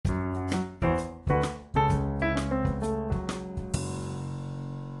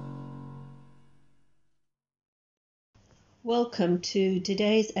Welcome to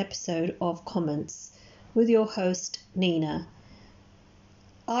today's episode of Comments with your host Nina.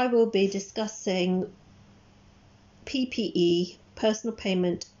 I will be discussing PPE, personal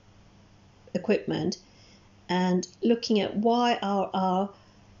payment equipment, and looking at why are our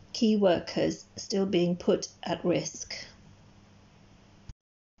key workers still being put at risk.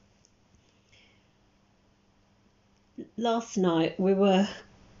 Last night we were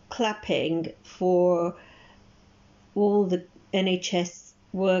clapping for all the NHS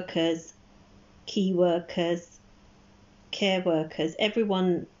workers, key workers, care workers,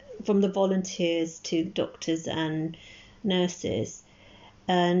 everyone from the volunteers to doctors and nurses.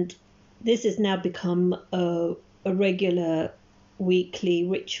 And this has now become a regular weekly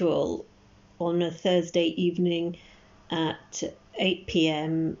ritual on a Thursday evening at 8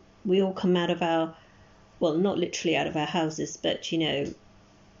 p.m. We all come out of our, well, not literally out of our houses, but,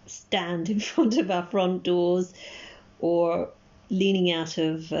 stand in front of our front doors or leaning out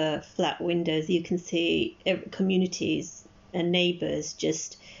of flat windows. You can see communities and neighbours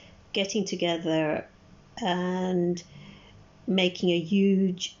just getting together and making a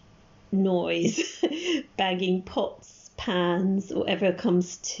huge noise, banging pots, pans, whatever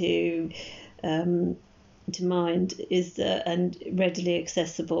comes to mind is and readily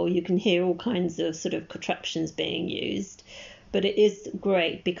accessible. You can hear all kinds of sort of contraptions being used, but it is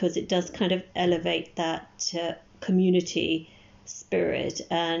great because it does kind of elevate that community spirit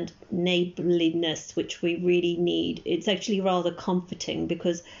and neighborliness, which we really need. It's actually rather comforting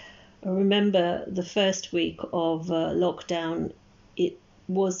because I remember the first week of lockdown, it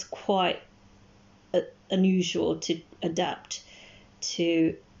was quite unusual to adapt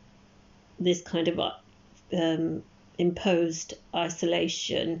to this kind of imposed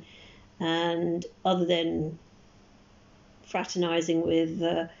isolation, and other than fraternizing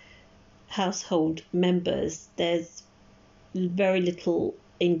with household members, there's very little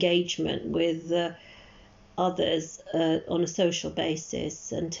engagement with others on a social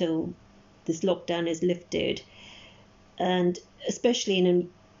basis until this lockdown is lifted. And especially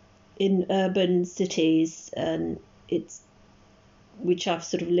in urban cities, and which I've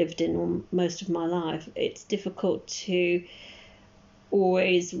sort of lived in most of my life, it's difficult to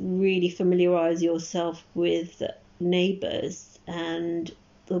always really familiarize yourself with neighbors. And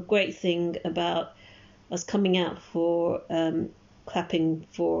the great thing about us coming out for clapping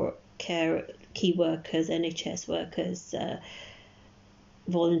for key workers, NHS workers,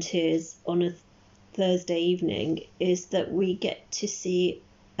 volunteers on a Thursday evening is that we get to see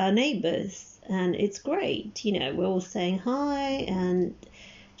our neighbours, and it's great. We're all saying hi and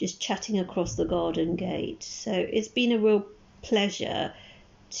just chatting across the garden gate. So it's been a real pleasure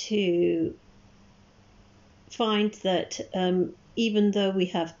to find that even though we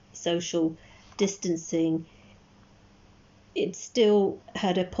have social distancing, it still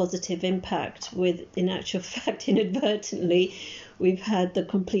had a positive impact. In actual fact, inadvertently, we've had the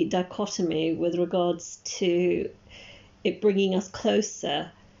complete dichotomy with regards to it bringing us closer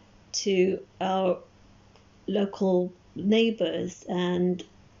to our local neighbours. And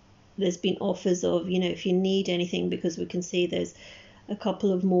there's been offers of, if you need anything, because we can see there's a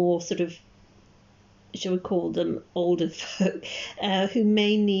couple of more sort of, shall we call them, older folk who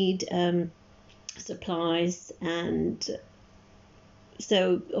may need supplies, and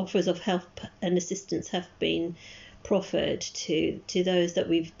so offers of help and assistance have been proffered to those that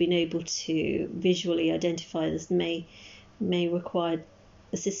we've been able to visually identify as may require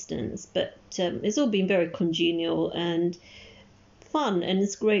assistance. But it's all been very congenial and fun, and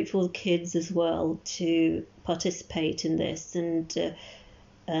it's great for the kids as well to participate in this,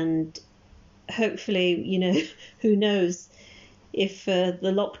 and hopefully, who knows, if the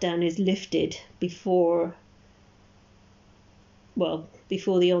lockdown is lifted before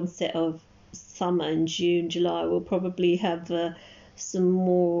the onset of summer in June, July, we'll probably have some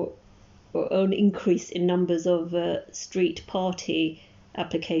more or an increase in numbers of street party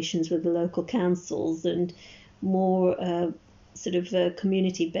applications with the local councils, and more sort of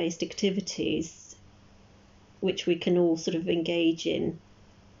community-based activities which we can all sort of engage in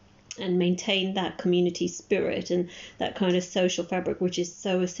and maintain that community spirit and that kind of social fabric, which is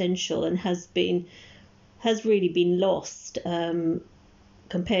so essential and has really been lost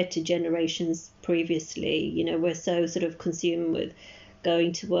compared to generations previously. We're so sort of consumed with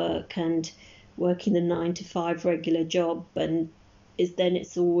going to work and working the 9 to 5 regular job, and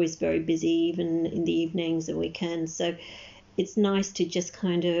it's always very busy, even in the evenings and weekends. So it's nice to just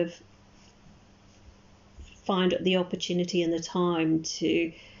kind of find the opportunity and the time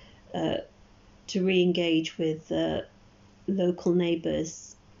to re-engage with local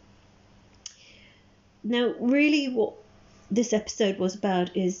neighbours. Now, really, what this episode was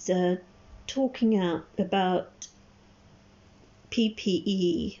about is talking out about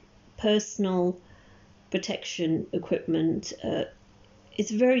PPE, personal protection equipment.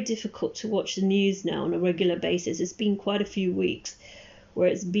 It's very difficult to watch the news now on a regular basis. It's been quite a few weeks where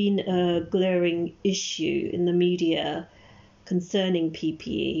it's been a glaring issue in the media concerning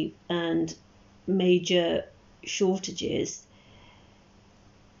PPE and major shortages.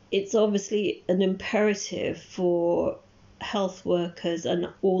 It's obviously an imperative for health workers and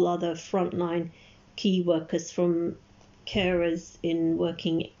all other frontline key workers, from carers in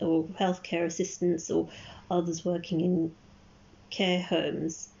working or healthcare assistants or others working in care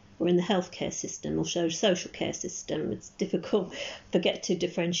homes or in the healthcare system or social care system. It's difficult, forget to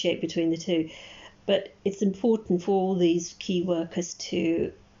differentiate between the two, but it's important for all these key workers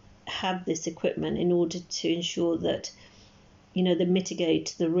to have this equipment in order to ensure that, you know, they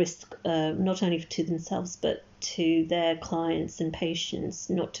mitigate the risk, not only to themselves but to their clients and patients,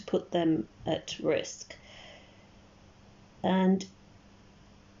 not to put them at risk. And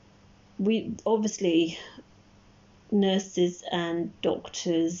we obviously, nurses and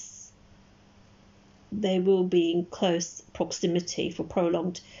doctors, they will be in close proximity for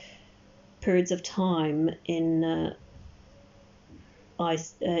prolonged periods of time in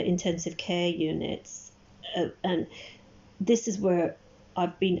intensive care units, and this is where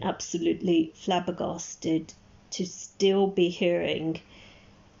I've been absolutely flabbergasted to still be hearing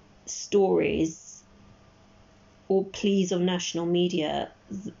stories or pleas of national media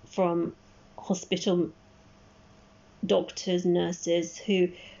from hospital doctors, nurses, who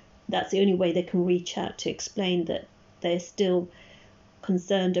that's the only way they can reach out to explain that they're still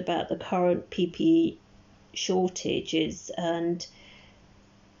concerned about the current PPE shortages. And,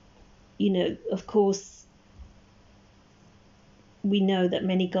 you know, of course, we know that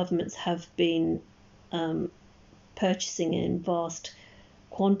many governments have been purchasing in vast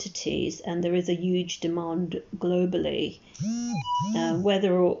quantities, and there is a huge demand globally.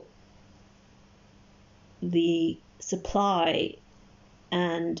 Whether the supply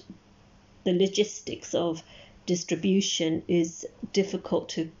and the logistics of distribution is difficult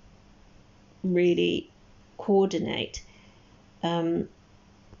to really coordinate to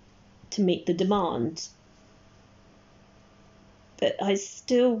meet the demand. But I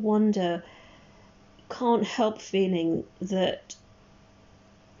still wonder, can't help feeling that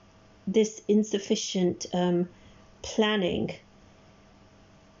this insufficient planning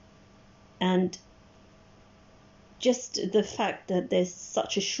and just the fact that there's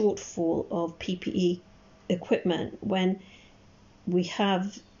such a shortfall of PPE equipment when we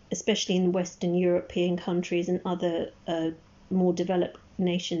have, especially in Western European countries and other more developed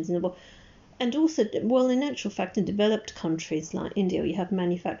nations in the world, and also, well, in actual fact, in developed countries like India, you have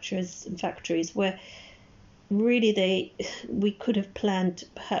manufacturers and factories where really we could have planned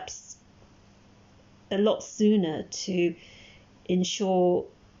perhaps a lot sooner to ensure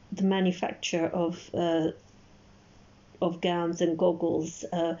the manufacture of gowns and goggles,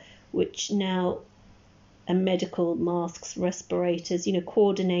 which now, and medical masks, respirators, you know,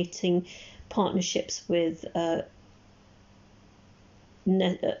 coordinating partnerships with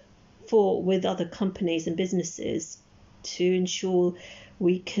with other companies and businesses to ensure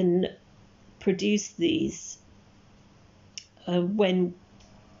we can produce these when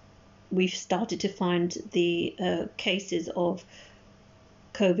we've started to find the cases of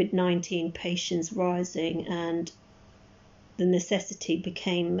COVID-19 patients rising, and the necessity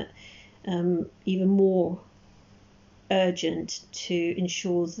became even more urgent to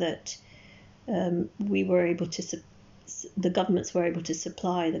ensure that we were able to the governments were able to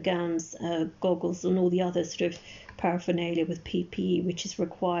supply the gowns, goggles, and all the other sort of paraphernalia with PPE, which is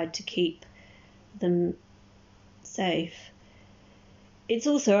required to keep them safe. It's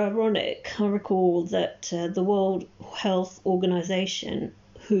also ironic, I recall that the World Health Organization,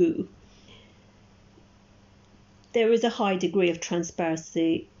 WHO, there is a high degree of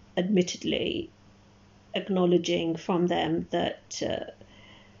transparency, admittedly, acknowledging from them that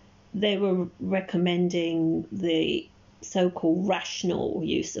they were recommending the so-called rational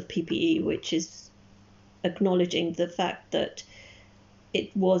use of PPE, which is acknowledging the fact that it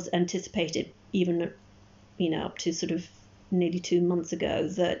was anticipated, even, you know, up to sort of nearly 2 months ago,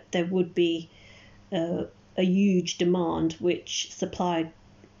 that there would be a huge demand which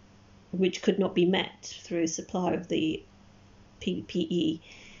could not be met through supply of the PPE,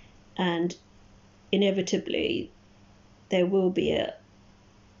 and inevitably there will be a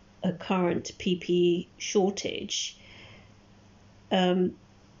current PPE shortage.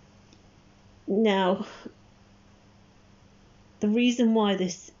 Now, the reason why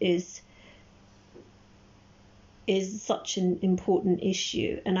this is is such an important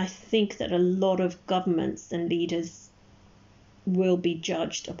issue, and I think that a lot of governments and leaders will be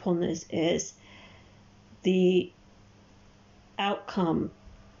judged upon this, is the outcome,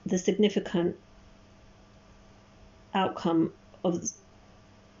 the significant outcome of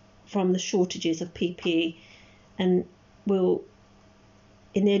from the shortages of PPE, and will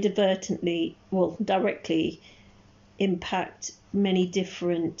inadvertently, well, directly impact many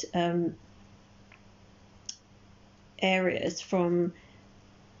different areas.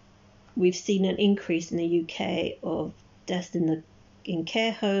 We've seen an increase in the UK of deaths in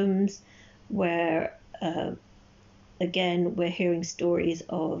care homes, where again we're hearing stories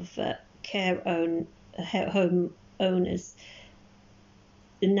of home owners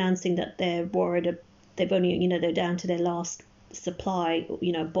announcing that they're worried, they've only, they're down to their last supply,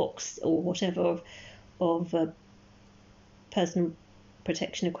 box or whatever of personal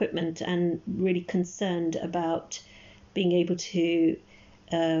protection equipment, and really concerned about being able to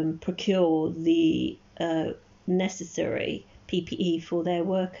procure the necessary PPE for their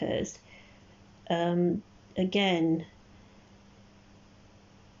workers. Again,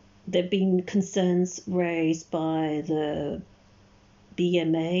 there have been concerns raised by the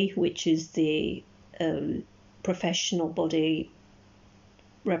BMA, which is the professional body,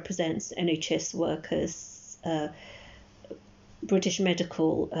 represents NHS workers, British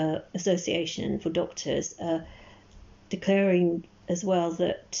Medical Association for doctors, declaring as well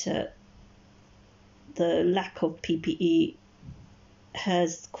that the lack of PPE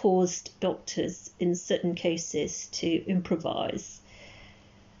has caused doctors in certain cases to improvise.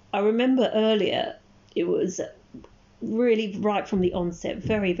 I remember earlier, it was really right from the onset,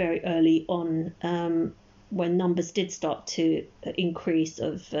 very, very early on, when numbers did start to increase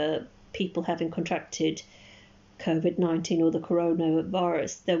of people having contracted COVID-19 or the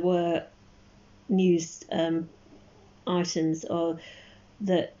coronavirus. There were news items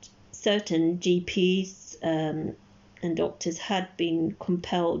that certain GPs and doctors had been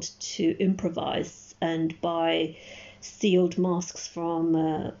compelled to improvise and buy sealed masks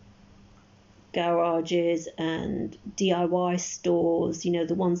from garages and DIY stores,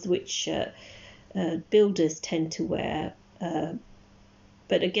 the ones which builders tend to wear.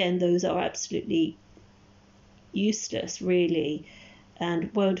 But again, those are absolutely useless, really,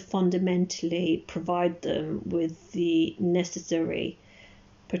 and won't fundamentally provide them with the necessary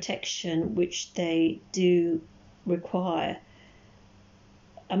protection which they do require.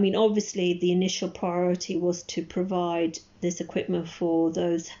 I mean, obviously, the initial priority was to provide this equipment for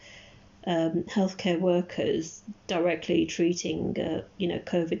those healthcare workers directly treating,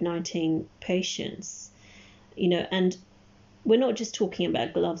 COVID-19 patients, and we're not just talking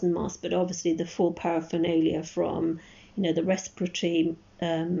about gloves and masks, but obviously the full paraphernalia from, the respiratory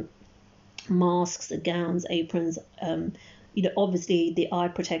masks, gowns, aprons, obviously the eye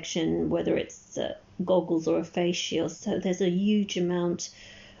protection, whether it's goggles or a face shield. So there's a huge amount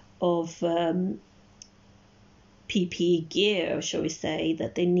of PPE gear, shall we say,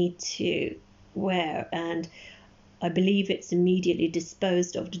 that they need to wear, and I believe it's immediately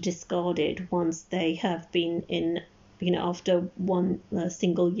disposed of, discarded once they have been in, after one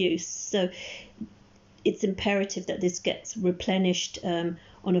single use. So it's imperative that this gets replenished on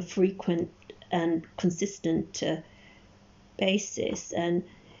a frequent and consistent basis, and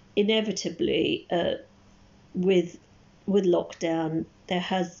inevitably with lockdown there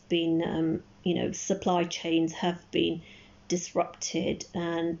has been supply chains have been disrupted,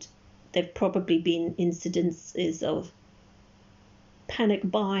 and there've probably been incidences of panic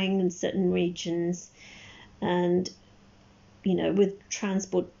buying in certain regions, and with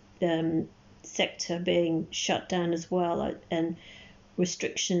transport sector being shut down as well, and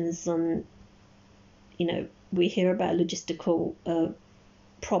restrictions on, we hear about logistical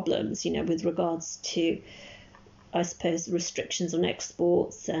problems, with regards to, I suppose, restrictions on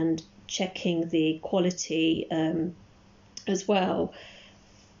exports and checking the quality as well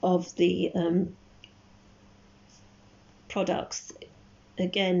of the products.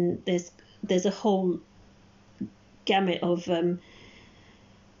 Again, there's a whole gamut of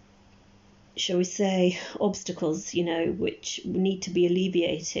shall we say, obstacles, which need to be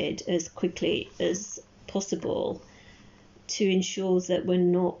alleviated as quickly as possible to ensure that we're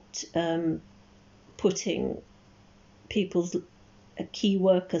not putting people's key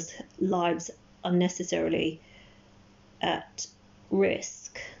workers' lives unnecessarily at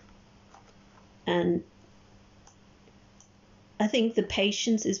risk. And I think the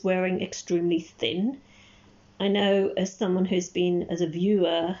patience is wearing extremely thin. I know, as someone as a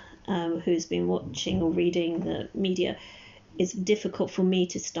viewer who's been watching or reading the media, it's difficult for me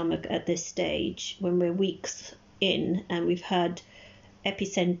to stomach at this stage when we're weeks in, and we've had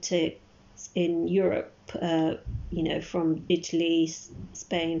epicenters in Europe, from Italy,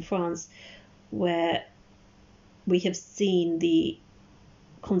 Spain, France, where we have seen the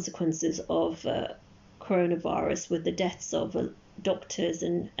consequences of coronavirus with the deaths of doctors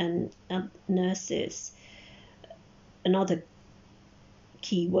and nurses and other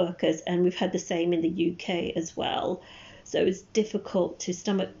key workers, and we've had the same in the UK as well. So it's difficult to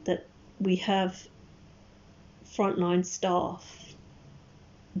stomach that we have frontline staff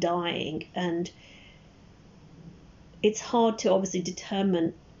dying, and it's hard to obviously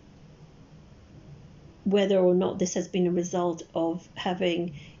determine whether or not this has been a result of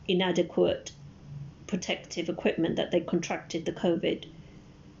having inadequate protective equipment, that they contracted the COVID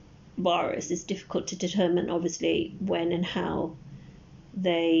virus. It's difficult to determine, obviously, when and how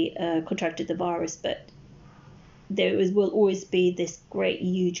they contracted the virus, but there will always be this great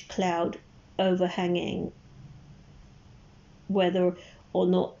huge cloud overhanging whether or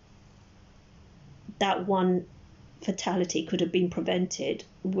not that one fatality could have been prevented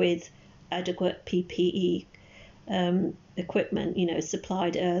with adequate PPE equipment,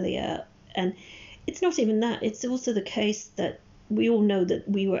 supplied earlier. And it's not even that, it's also the case that we all know that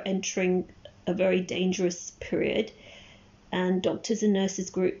we were entering a very dangerous period, and doctors and nurses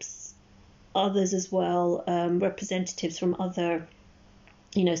groups, others as well, representatives from other,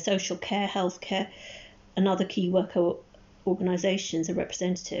 social care, healthcare, and other key worker organisations and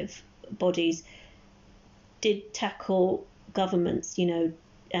representative bodies did tackle governments,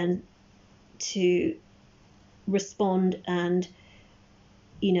 and to respond and,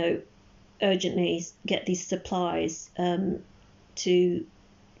 urgently get these supplies of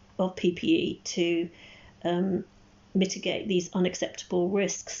PPE to mitigate these unacceptable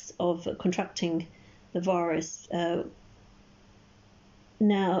risks of contracting the virus.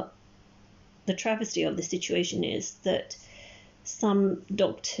 Now, the travesty of the situation is that some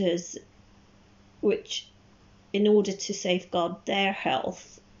doctors, which in order to safeguard their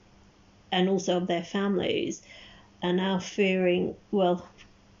health and also of their families, are now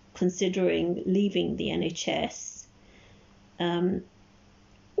considering leaving the NHS,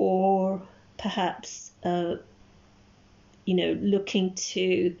 or perhaps, looking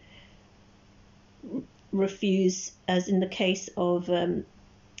to refuse, as in the case of the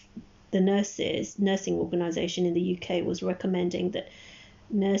nursing organisation in the UK was recommending that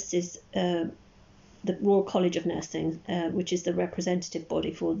nurses, the Royal College of Nursing, which is the representative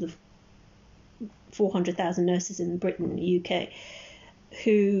body for the 400,000 nurses in Britain, UK,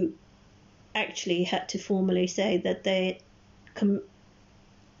 who actually had to formally say that their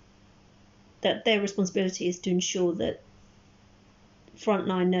responsibility is to ensure that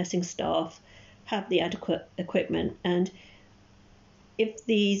frontline nursing staff have the adequate equipment, and if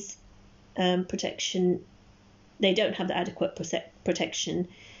these they don't have the adequate protection,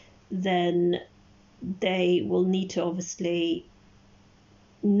 then they will need to obviously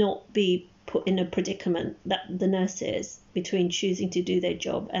not be put in a predicament, that the nurses, between choosing to do their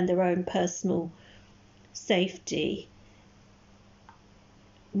job and their own personal safety,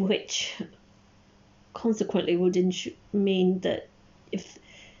 which consequently would mean that if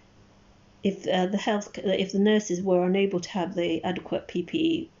the nurses were unable to have the adequate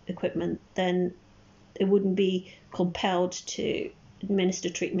PPE equipment, then they wouldn't be compelled to administer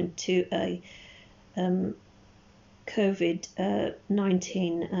treatment to a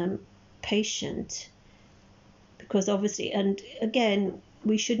COVID-19 patient, because obviously, and again,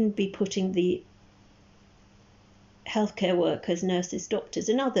 we shouldn't be putting the healthcare workers, nurses, doctors,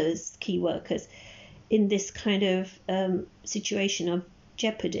 and others, key workers, in this kind of situation of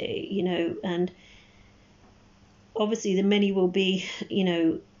jeopardy, and obviously the many will be,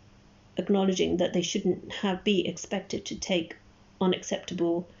 acknowledging that they shouldn't be expected to take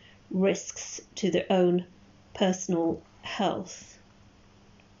unacceptable risks to their own personal health.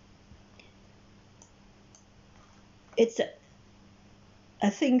 I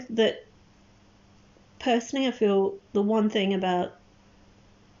think that personally, I feel the one thing about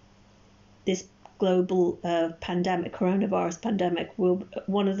this global coronavirus pandemic,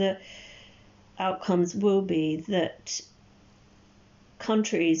 one of the outcomes will be that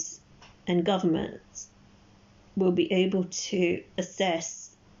countries and governments will be able to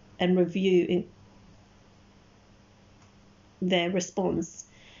assess and review their response,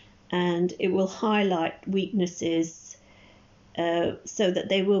 and it will highlight weaknesses so that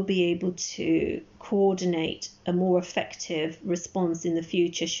they will be able to coordinate a more effective response in the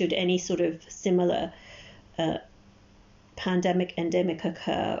future should any sort of similar pandemic, endemic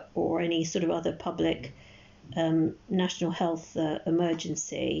occur, or any sort of other public national health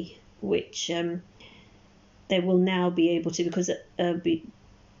emergency, which they will now be able to, because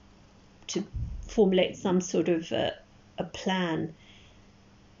to formulate some sort of a plan,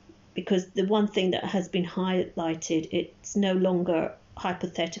 because the one thing that has been highlighted, it's no longer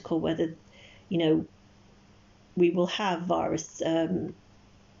hypothetical whether, we will have virus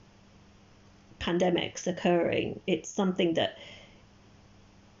pandemics occurring. It's something that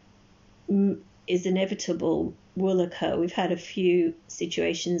is inevitable, will occur. We've had a few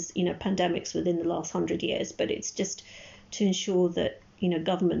situations, pandemics within the last 100 years, but it's just to ensure that,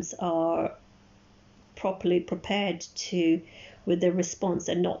 governments are properly prepared with their response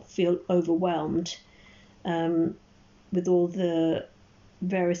and not feel overwhelmed with all the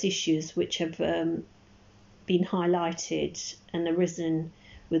various issues which have been highlighted and arisen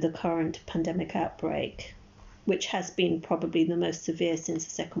with the current pandemic outbreak, which has been probably the most severe since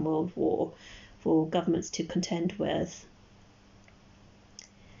the Second World War for governments to contend with.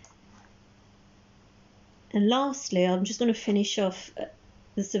 And lastly, I'm just going to finish off,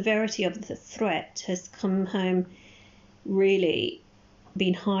 the severity of the threat has come home, really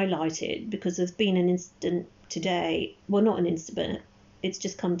been highlighted, because there's been an incident today, well, not an incident, it's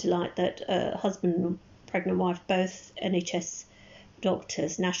just come to light that a husband and pregnant wife, both NHS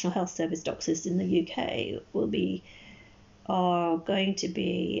doctors, National Health Service doctors in the UK, are going to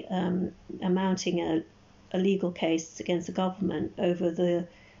be mounting a legal case against the government over the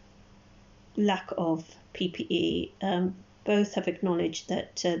lack of PPE. Both have acknowledged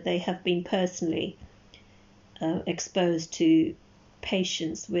that they have been personally exposed to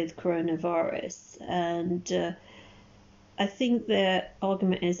patients with coronavirus, and I think their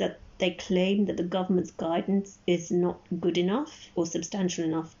argument is that they claim that the government's guidance is not good enough or substantial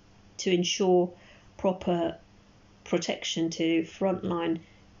enough to ensure proper protection to frontline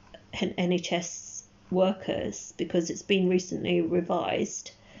NHS workers, because it's been recently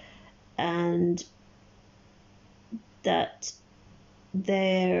revised, and that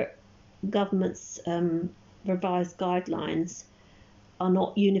their government's revised guidelines are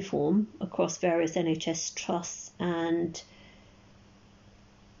not uniform across various NHS trusts, and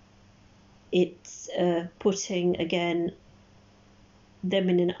it's putting, again, them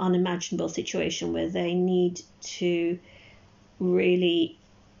in an unimaginable situation where they need to really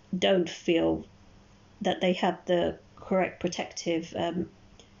don't feel that they have the correct protective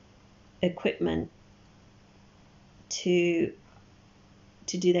equipment to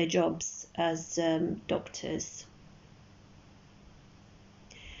do their jobs as doctors.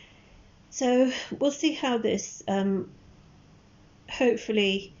 So we'll see how this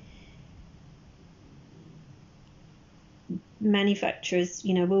hopefully manufacturers,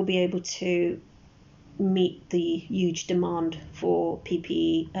 will be able to meet the huge demand for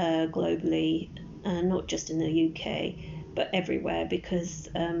PPE globally, not just in the UK, but everywhere, because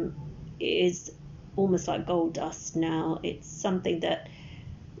it is almost like gold dust now. It's something that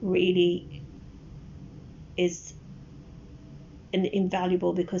really is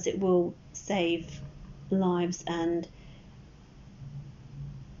invaluable, because it will save lives, and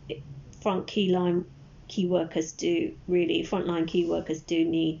frontline key workers do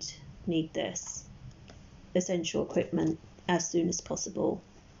need this essential equipment as soon as possible.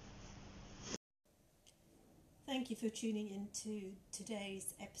 Thank you for tuning in to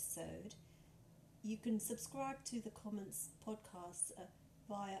today's episode. You can subscribe to the Commons podcast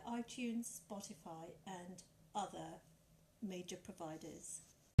via iTunes, Spotify, and other major providers.